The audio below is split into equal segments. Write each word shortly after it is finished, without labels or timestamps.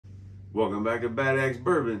Welcome back to Bad Axe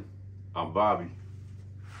Bourbon. I'm Bobby.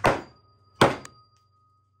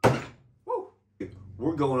 Woo.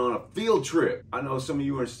 We're going on a field trip. I know some of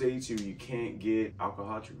you are in states where you can't get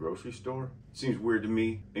alcohol at your grocery store. Seems weird to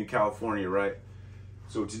me in California, right?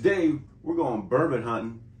 So today we're going bourbon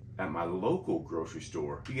hunting at my local grocery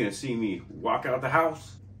store. You're gonna see me walk out the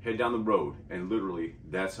house, head down the road, and literally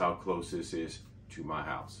that's how close this is to my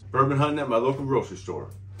house. Bourbon hunting at my local grocery store.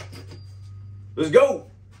 Let's go!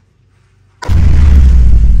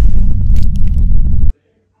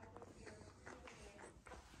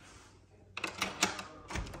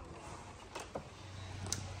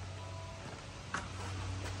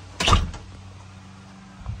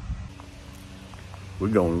 We're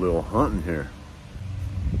going a little hunting here.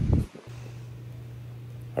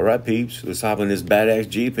 All right, peeps, let's hop in this Bad Axe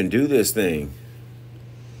Jeep and do this thing.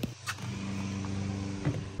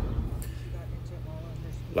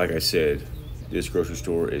 Like I said, this grocery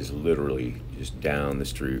store is literally just down the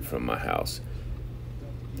street from my house.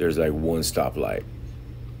 There's like one stoplight.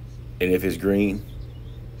 And if it's green,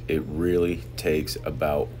 it really takes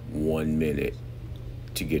about 1 minute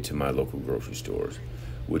to get to my local grocery stores,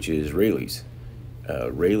 which is Raley's.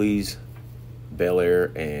 Raley's, Bel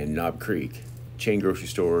Air, and Knob Creek. Chain grocery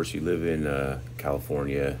stores. You live in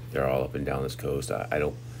California, they're all up and down this coast. I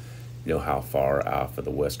don't know how far off of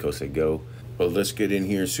the west coast they go, but let's get in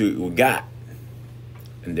here and see what we got.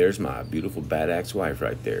 And there's my beautiful Bad Axe wife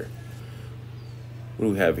right there. What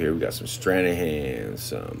do we have here? We got some Stranahan,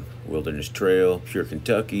 some Wilderness Trail, Pure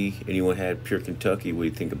Kentucky. Anyone had Pure Kentucky? What do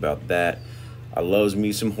you think about that? I loves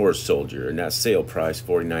me some Horse Soldier, and that sale price,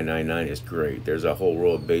 $49.99, is great. There's a whole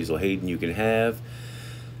row of Basil Hayden you can have.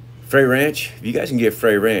 Frey Ranch, if you guys can get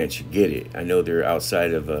Frey Ranch, get it. I know they're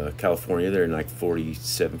outside of California. They're in like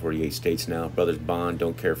 47, 48 states now. Brothers Bond,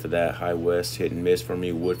 don't care for that. High West, hit and miss for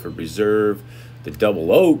me. Woodford Reserve, the Double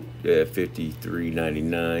Oak,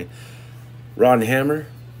 $53.99. Rod and Hammer,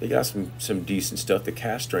 they got some decent stuff. The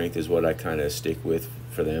cast strength is what I kind of stick with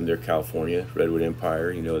for them. They're California. Redwood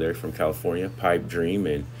Empire, you know, they're from California. Pipe Dream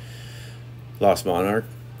and Lost Monarch.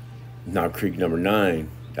 Knob Creek number 9,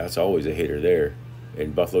 that's always a hitter there.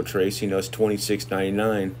 And Buffalo Trace, you know, it's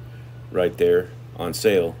 $26.99 right there on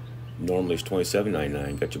sale. Normally it's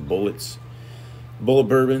 $27.99. Got your Bullets. Bullet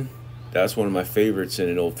Bourbon, that's one of my favorites in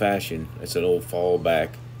an old fashioned. It's an old fallback.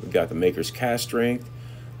 We got the Maker's cast strength,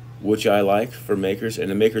 which I like for Maker's,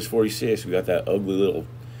 and the Maker's 46. We got that ugly little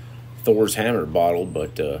Thor's Hammer bottle,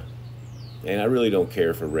 but and I really don't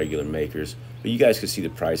care for regular Makers, but you guys can see the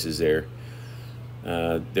prices there.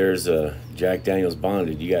 There's a Jack Daniel's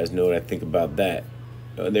Bonded. You guys know what I think about that.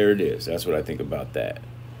 There it is. That's what I think about that.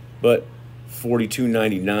 But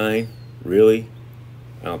 $42.99, really?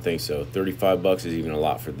 I don't think so. $35 is even a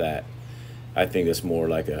lot for that. I think it's more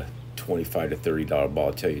like a $25 to $30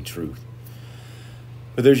 bottle, to tell you the truth.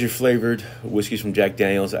 But there's your flavored whiskeys from Jack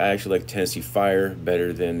Daniel's. I actually like Tennessee Fire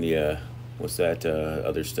better than the, what's that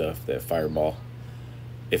other stuff, that Fireball,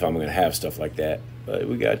 if I'm going to have stuff like that. But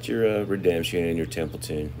we got your Redemption and your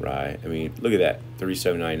Templeton Rye. I mean, look at that,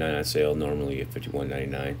 $37.99 on sale, normally at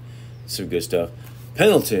 $51.99. Some good stuff.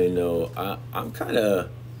 Pendleton, though, I'm kind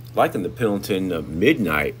of liking the Pendleton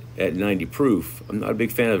Midnight at 90 proof. I'm not a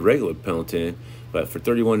big fan of regular Pendleton, but for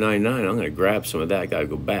 $31.99, I'm going to grab some of that. I got to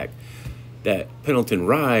go back. That Pendleton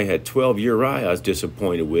Rye had 12-year rye I was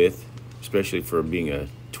disappointed with, especially for being a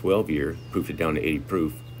 12-year, proofed it down to 80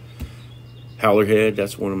 proof. Howlerhead,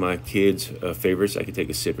 that's one of my kids' favorites. I could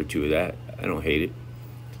take a sip or two of that. I don't hate it.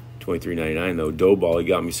 $23.99 though. Doughball, he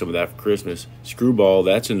got me some of that for Christmas. Screwball,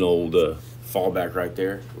 that's an old fallback right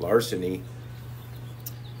there. Larceny.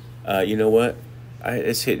 You know what?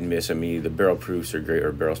 It's hit and miss. I mean, the barrel proofs are great,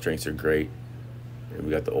 or barrel strengths are great. And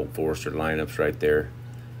we got the Old Forester lineups right there.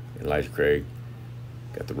 Elijah Craig.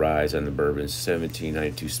 Got the Rise and the bourbons.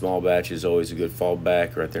 $17.92 small batches, always a good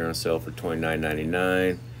fallback right there on sale for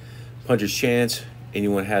 $29.99. Puncher's Chance,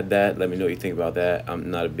 anyone had that? Let me know what you think about that. I'm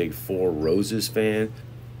not a big Four Roses fan.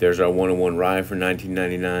 There's our 101 Rye for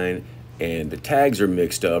 $19.99, and the tags are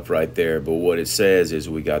mixed up right there, but what it says is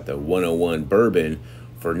we got the 101 Bourbon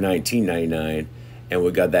for $19.99, and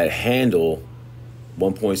we got that Handle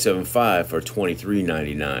 1.75 for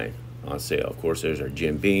 $23.99 on sale. Of course, there's our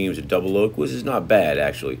Jim Beams, a Double Oak, which is not bad,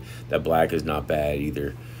 actually. That black is not bad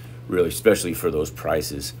either, really, especially for those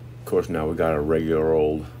prices. Of course, now we got a regular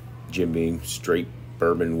old Jim Beam straight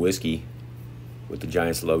bourbon whiskey with the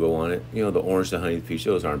Giants logo on it. You know, the orange, the honey, the peach,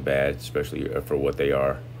 those aren't bad, especially for what they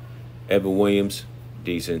are. Evan Williams,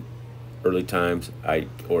 decent. Early Times,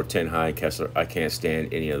 or 10 High Kessler, I can't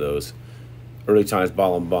stand any of those. Early Times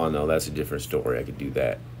Ball and Bond, though, that's a different story. I could do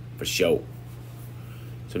that for sure.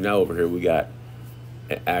 So now over here we got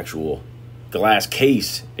an actual glass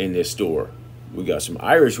case in this store. We got some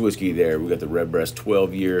Irish whiskey there. We got the Redbreast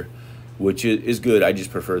 12-year, which is good. I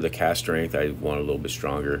just prefer the cast strength. I want a little bit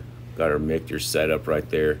stronger. Got our Michter set up right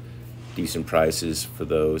there. Decent prices for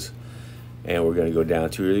those. And we're going to go down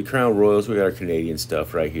to the Crown Royals. We got our Canadian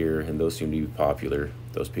stuff right here, and those seem to be popular,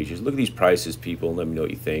 those peaches. Look at these prices, people, and let me know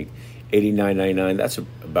what you think. $89.99, that's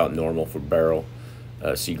about normal for barrel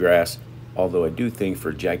seagrass. Although I do think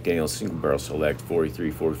for Jack Daniel's Single Barrel Select,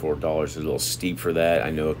 $43, $44 is a little steep for that. I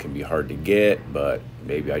know it can be hard to get, but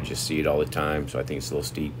maybe I just see it all the time, so I think it's a little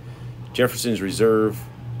steep. Jefferson's Reserve,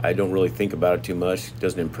 I don't really think about it too much. It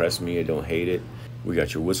doesn't impress me. I don't hate it. We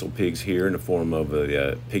got your Whistle Pigs here in the form of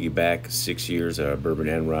a piggyback, 6 years bourbon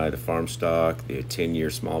and rye, the farm stock, the 10-year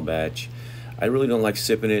small batch. I really don't like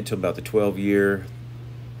sipping it until about the 12-year.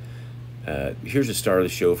 Here's the star of the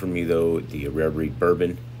show for me, though, the Rare Breed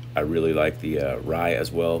Bourbon. I really like the rye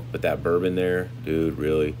as well, but that bourbon there, dude,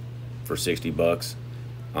 really, for 60 bucks,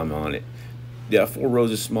 I'm on it. Yeah, Four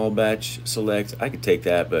Roses small batch select, I could take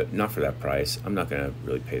that, but not for that price. I'm not gonna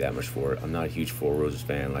really pay that much for it. I'm not a huge Four Roses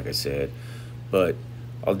fan, like I said, but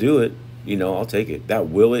I'll do it. You know, I'll take it. That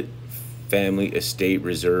Willet Family Estate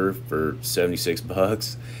Reserve for 76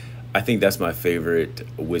 bucks. I think that's my favorite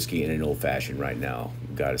whiskey in an old fashioned right now.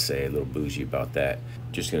 Gotta say, a little bougie about that.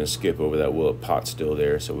 Just gonna skip over that Willet pot still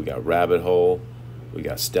there. So we got Rabbit Hole, we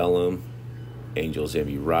got Stellum, Angel's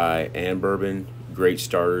Envy Rye and Bourbon. Great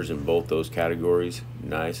starters in both those categories.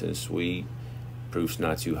 Nice and sweet. Proof's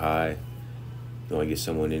not too high. You want to get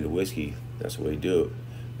someone into whiskey, that's the way to do it.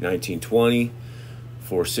 1920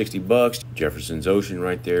 for 60 bucks. Jefferson's Ocean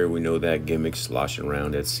right there. We know that gimmick, sloshing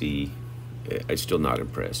around at sea. I'm still not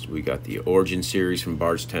impressed. We got the Origin series from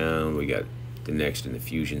Bardstown. We got the Next and the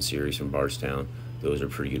Fusion series from Bardstown. Those are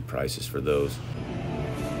pretty good prices for those.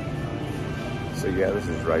 So yeah, this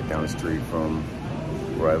is right down the street from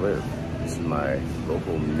where I live. This is my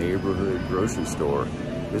local neighborhood grocery store.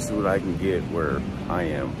 This is what I can get where I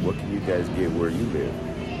am. What can you guys get where you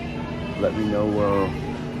live? Let me know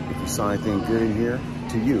if you saw anything good in here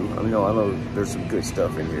to you. I know there's some good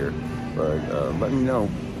stuff in here, but let me know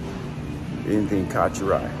if anything caught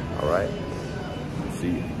your eye. All right,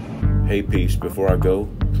 see you. Hey peeps, before I go,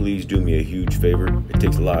 please do me a huge favor. It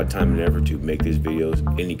takes a lot of time and effort to make these videos.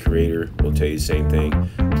 Any creator will tell you the same thing.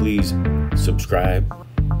 Please subscribe,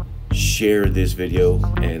 share this video,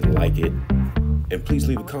 and like it. And please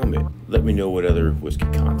leave a comment. Let me know what other whiskey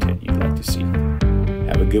content you'd like to see.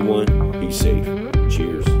 Have a good one. Be safe.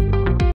 Cheers.